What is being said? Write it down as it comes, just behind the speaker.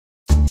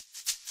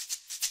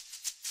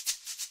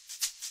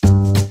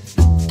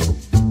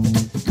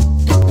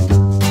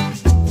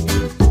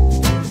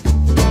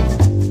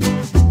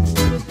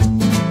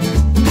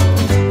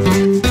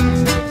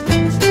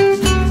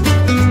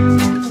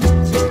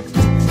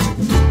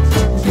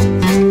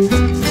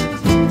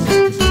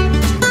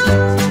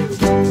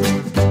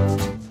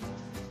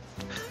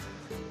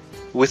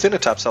Within a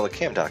TopSolid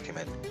Cam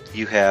document,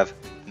 you have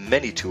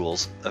many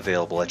tools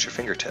available at your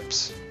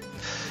fingertips.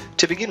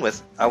 To begin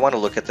with, I want to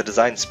look at the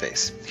design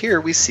space.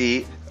 Here we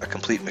see a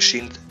complete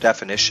machine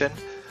definition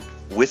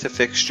with a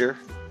fixture,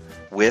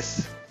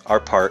 with our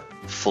part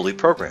fully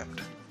programmed.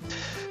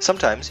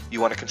 Sometimes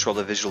you want to control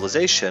the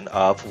visualization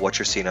of what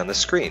you're seeing on the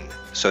screen.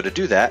 So to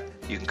do that,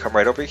 you can come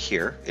right over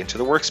here into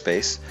the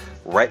workspace,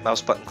 right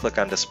mouse button click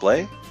on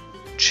display,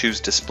 choose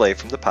display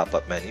from the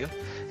pop-up menu,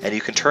 and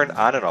you can turn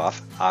on and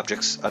off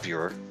objects of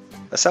your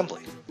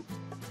assembly.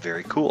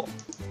 Very cool.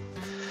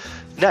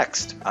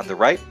 Next, on the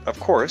right, of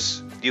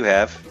course, you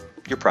have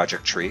your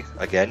project tree.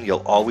 Again,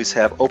 you'll always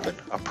have open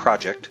a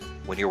project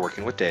when you're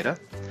working with data.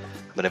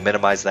 I'm going to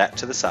minimize that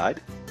to the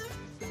side.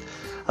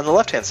 On the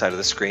left-hand side of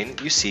the screen,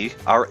 you see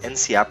our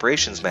NC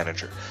Operations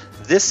Manager.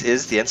 This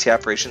is the NC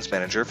Operations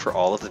Manager for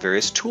all of the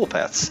various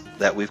toolpaths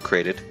that we've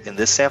created in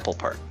this sample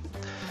part.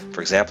 For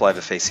example, I have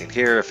a facing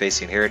here,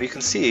 and you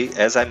can see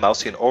as I'm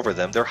mousing over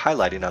them, they're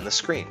highlighting on the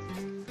screen.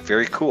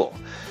 Very cool.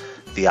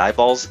 The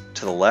eyeballs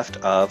to the left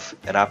of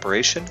an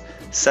operation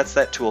sets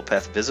that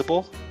toolpath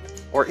visible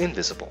or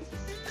invisible.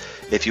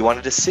 If you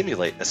wanted to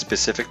simulate a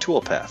specific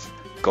toolpath,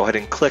 go ahead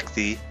and click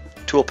the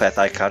toolpath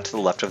icon to the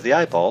left of the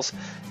eyeballs,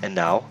 and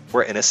now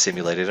we're in a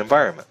simulated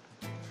environment.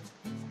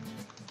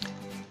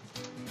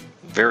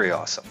 Very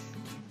awesome.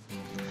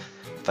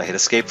 If I hit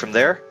escape from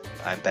there,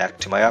 I'm back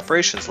to my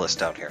operations list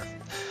down here.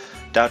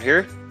 Down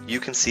here, you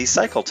can see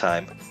cycle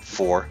time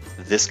for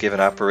this given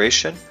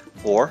operation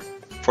or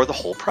for the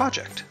whole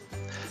project.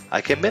 I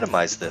can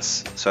minimize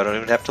this so I don't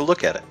even have to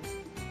look at it.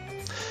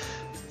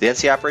 The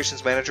NC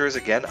Operations Manager is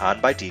again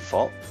on by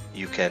default.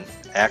 You can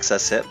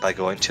access it by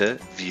going to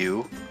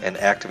View and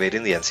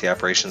activating the NC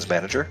Operations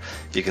Manager.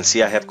 You can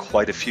see I have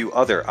quite a few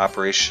other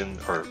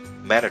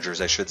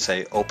managers, I should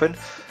say, open.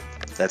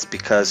 That's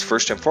because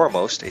first and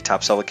foremost, a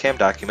TopSolid Cam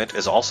document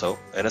is also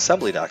an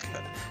assembly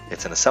document.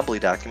 It's an assembly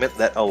document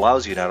that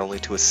allows you not only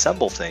to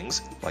assemble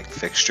things like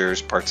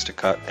fixtures, parts to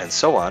cut, and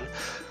so on,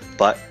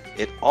 but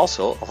it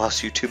also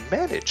allows you to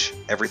manage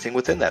everything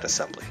within that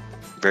assembly.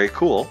 Very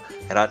cool.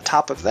 And on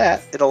top of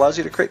that, it allows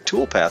you to create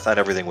toolpath on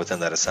everything within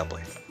that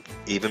assembly.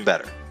 Even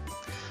better.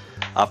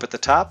 Up at the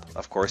top,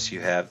 of course, you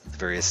have the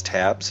various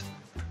tabs,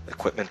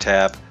 equipment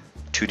tab,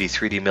 2D,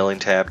 3D milling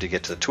tab to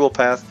get to the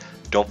toolpath.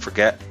 Don't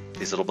forget,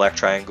 these little black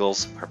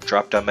triangles are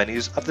drop-down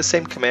menus of the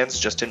same commands,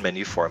 just in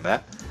menu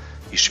format.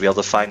 You should be able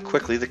to find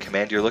quickly the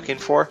command you're looking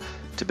for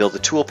to build the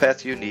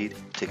toolpath you need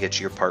to get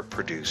your part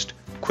produced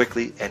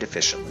quickly and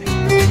efficiently.